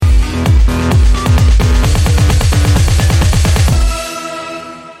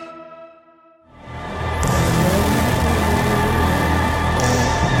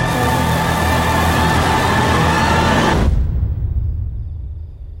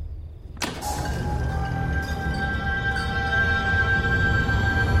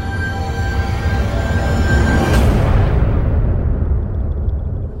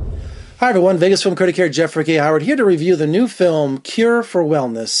Hi everyone, Vegas film critic here, Jeffrey K. Howard, here to review the new film Cure for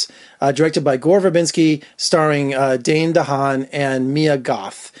Wellness, directed by Gore Verbinski, starring Dane DeHaan and Mia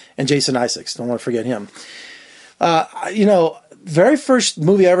Goth, and Jason Isaacs. Don't want to forget him. Very first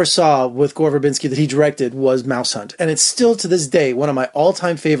movie I ever saw with Gore Verbinski that he directed was Mouse Hunt. And it's still to this day one of my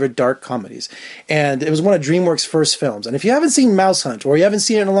all-time favorite dark comedies. And it was one of DreamWorks' first films. And if you haven't seen Mouse Hunt, or you haven't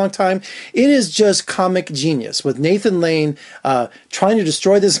seen it in a long time, it is just comic genius, with Nathan Lane trying to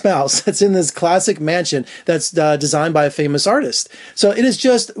destroy this mouse that's in this classic mansion that's designed by a famous artist. So it is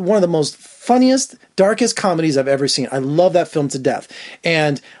just one of the most funniest, darkest comedies I've ever seen. I love that film to death.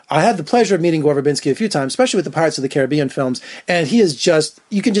 And I had the pleasure of meeting Gore Verbinski a few times, especially with the Pirates of the Caribbean films. And he is just,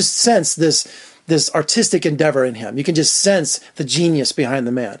 you can just sense this artistic endeavor in him. You can just sense the genius behind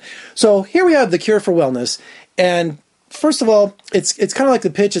the man. So here we have The Cure for Wellness. And first of all, it's kind of like the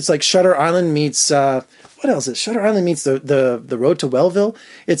pitch. It's like Shutter Island meets, what else is it? Shutter Island meets the Road to Wellville.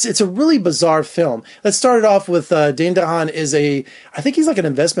 It's a really bizarre film. Let's start it off with Dane DeHaan I think he's like an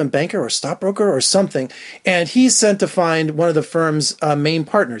investment banker or stockbroker or something, and he's sent to find one of the firm's main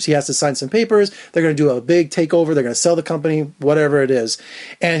partners. He has to sign some papers. They're going to do a big takeover. They're going to sell the company, whatever it is,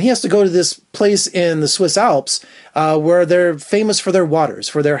 and he has to go to this place in the Swiss Alps where they're famous for their waters,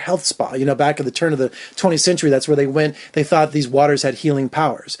 for their health spa. You know, back at the turn of the 20th century, that's where they went. They thought these waters had healing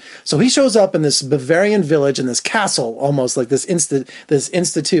powers. So he shows up in this Bavarian village, in this castle, almost like this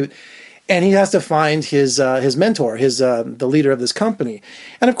institute, and he has to find his mentor, the leader of this company.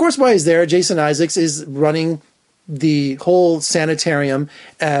 And of course, while he's there, Jason Isaacs is running the whole sanitarium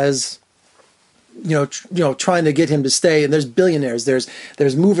as trying to get him to stay. And there's billionaires,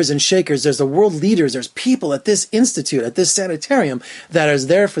 there's movers and shakers, there's the world leaders, there's people at this institute, at this sanitarium that is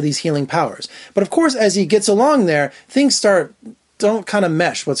there for these healing powers. But of course, as he gets along there, things don't kind of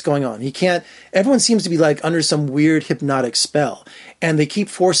mesh what's going on. Everyone seems to be like under some weird hypnotic spell, and they keep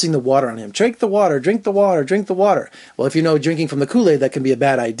forcing the water on him. Drink the water, drink the water, drink the water. Well, if you know drinking from the Kool-Aid, that can be a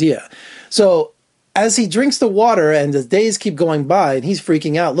bad idea. So as he drinks the water and the days keep going by and he's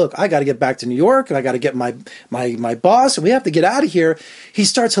freaking out, look, I got to get back to New York and I got to get my boss and we have to get out of here. He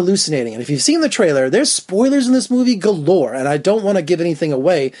starts hallucinating. And if you've seen the trailer, there's spoilers in this movie galore. And I don't want to give anything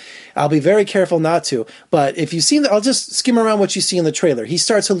away. I'll be very careful not to. But if you've seen I'll just skim around what you see in the trailer. He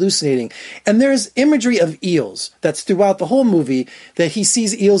starts hallucinating. And there's imagery of eels that's throughout the whole movie, that he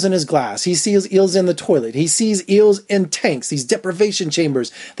sees eels in his glass. He sees eels in the toilet. He sees eels in tanks, these deprivation chambers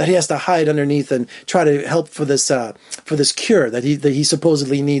that he has to hide underneath and try to help for this cure that he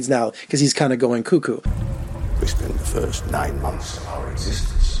supposedly needs now, because he's kind of going cuckoo. We spent the first 9 months of our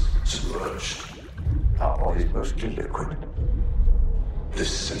existence submerged, our bodies mostly liquid.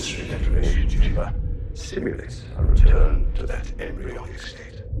 This sensory deprivation chamber simulates a return to that embryonic state.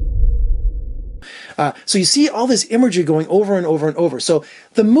 So you see all this imagery going over and over and over. So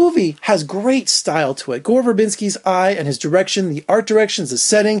the movie has great style to it. Gore Verbinski's eye and his direction, the art directions, the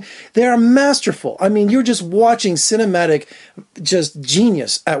setting, they are masterful. I mean, you're just watching cinematic, just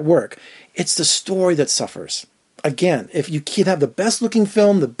genius at work. It's the story that suffers. Again, if you can have the best looking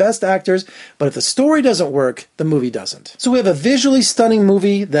film, the best actors, but if the story doesn't work, the movie doesn't. So we have a visually stunning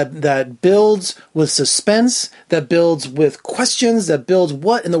movie that builds with suspense, that builds with questions, that builds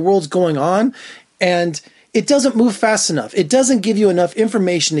what in the world's going on. And it doesn't move fast enough. It doesn't give you enough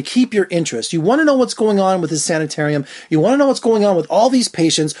information to keep your interest. You want to know what's going on with this sanitarium. You want to know what's going on with all these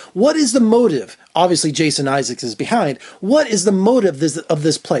patients. What is the motive? Obviously, Jason Isaacs is behind. What is the motive of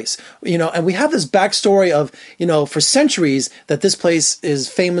this place? And we have this backstory of, for centuries that this place is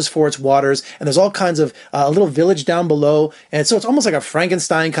famous for its waters, and there's all kinds of a little village down below. And so it's almost like a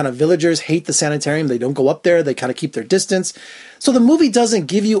Frankenstein kind of. Villagers hate the sanitarium. They don't go up there. They kind of keep their distance. So the movie doesn't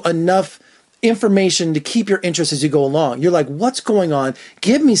give you enough information to keep your interest as you go along. You're like, what's going on?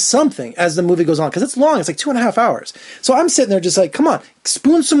 Give me something as the movie goes on, because it's long. It's like 2.5 hours. So I'm sitting there just like, come on,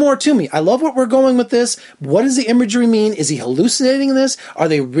 spoon some more to me. I love what we're going with this. What does the imagery mean? Is he hallucinating this? Are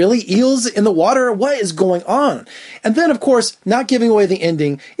they really eels in the water? What is going on? And then, of course, not giving away the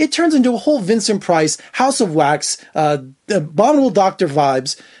ending, it turns into a whole Vincent Price, House of Wax, Abominable Doctor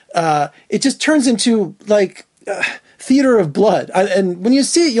vibes. It just turns into like theater of blood. And when you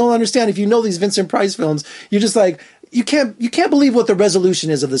see it, you'll understand. If you know these Vincent Price films, you're just like, you can't believe what the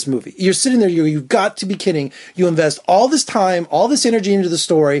resolution is of this movie. You're sitting there, you've got to be kidding. You invest all this time, all this energy into the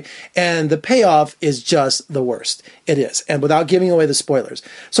story, and the payoff is just the worst. It is. And without giving away the spoilers.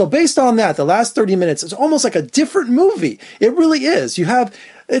 So based on that, the last 30 minutes is almost like a different movie. It really is.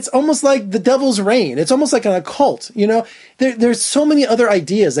 It's almost like The Devil's Reign. It's almost like an occult. There's so many other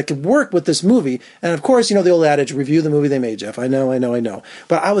ideas that could work with this movie. And of course, the old adage, review the movie they made, Jeff. I know.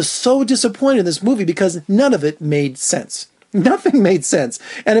 But I was so disappointed in this movie because none of it made sense. Nothing made sense.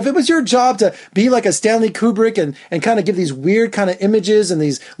 And if it was your job to be like a Stanley Kubrick and kind of give these weird kind of images and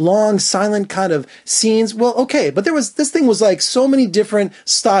these long, silent kind of scenes, well, okay. But this thing was like so many different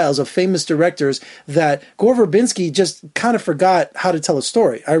styles of famous directors that Gore Verbinski just kind of forgot how to tell a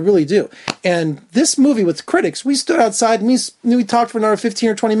story. I really do. And this movie with critics, we stood outside and we talked for another 15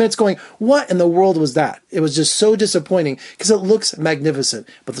 or 20 minutes going, what in the world was that? It was just so disappointing because it looks magnificent,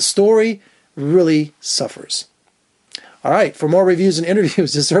 but the story really suffers. All right, for more reviews and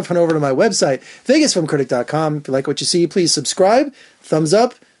interviews, just surf on over to my website, vegasfilmcritic.com. If you like what you see, please subscribe, thumbs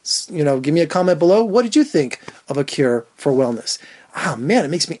up, give me a comment below. What did you think of A Cure for Wellness? Oh man, it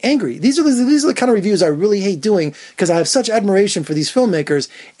makes me angry. These are the kind of reviews I really hate doing because I have such admiration for these filmmakers,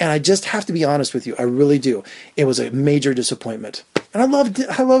 and I just have to be honest with you. I really do. It was a major disappointment, and I love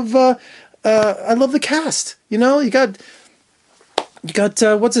the cast. You got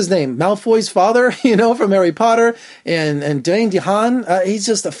what's his name? Malfoy's father, from Harry Potter, and Dane DeHaan. He's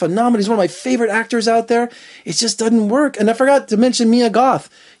just a phenomenon. He's one of my favorite actors out there. It just doesn't work. And I forgot to mention Mia Goth.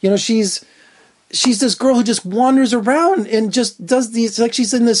 She's this girl who just wanders around and just does these, like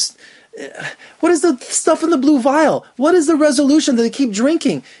she's in this. What is the stuff in the blue vial? What is the resolution that they keep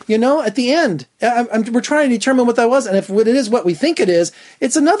drinking? At the end, we're trying to determine what that was. And if it is what we think it is,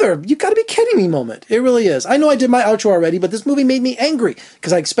 it's another, you got to be kidding me moment. It really is. I know I did my outro already, but this movie made me angry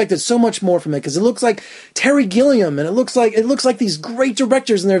because I expected so much more from it because it looks like Terry Gilliam and it looks like these great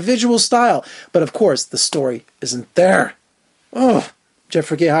directors in their visual style. But of course, the story isn't there. Oh,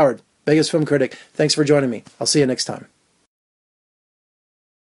 Jeffrey K. Howard, Vegas Film Critic. Thanks for joining me. I'll see you next time.